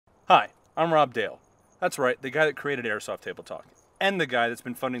Hi, I'm Rob Dale. That's right, the guy that created Airsoft Table Talk, and the guy that's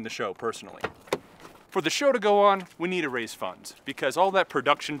been funding the show personally. For the show to go on, we need to raise funds, because all that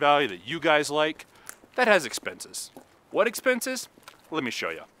production value that you guys like, that has expenses. What expenses? Let me show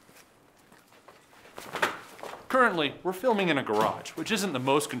you. Currently, we're filming in a garage, which isn't the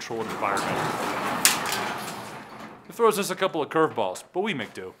most controlled environment. It throws us a couple of curveballs, but we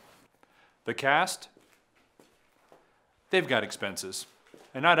make do. The cast, they've got expenses.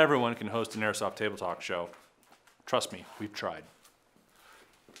 And not everyone can host an Airsoft Table Talk show. Trust me, we've tried.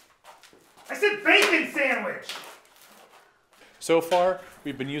 I said bacon sandwich! So far,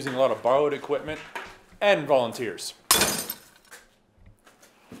 we've been using a lot of borrowed equipment and volunteers.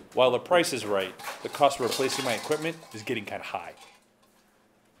 While the price is right, the cost of replacing my equipment is getting kind of high.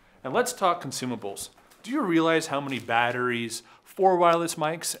 And let's talk consumables. Do you realize how many batteries, 4 wireless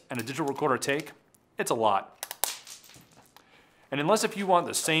mics, and a digital recorder take? It's a lot. And unless if you want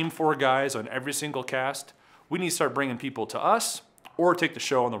the same 4 guys on every single cast, we need to start bringing people to us or take the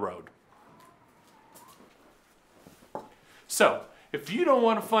show on the road. So, if you don't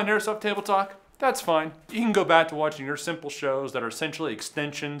want to fund Airsoft Table Talk, that's fine. You can go back to watching your simple shows that are essentially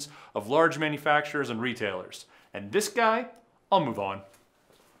extensions of large manufacturers and retailers. And this guy, I'll move on.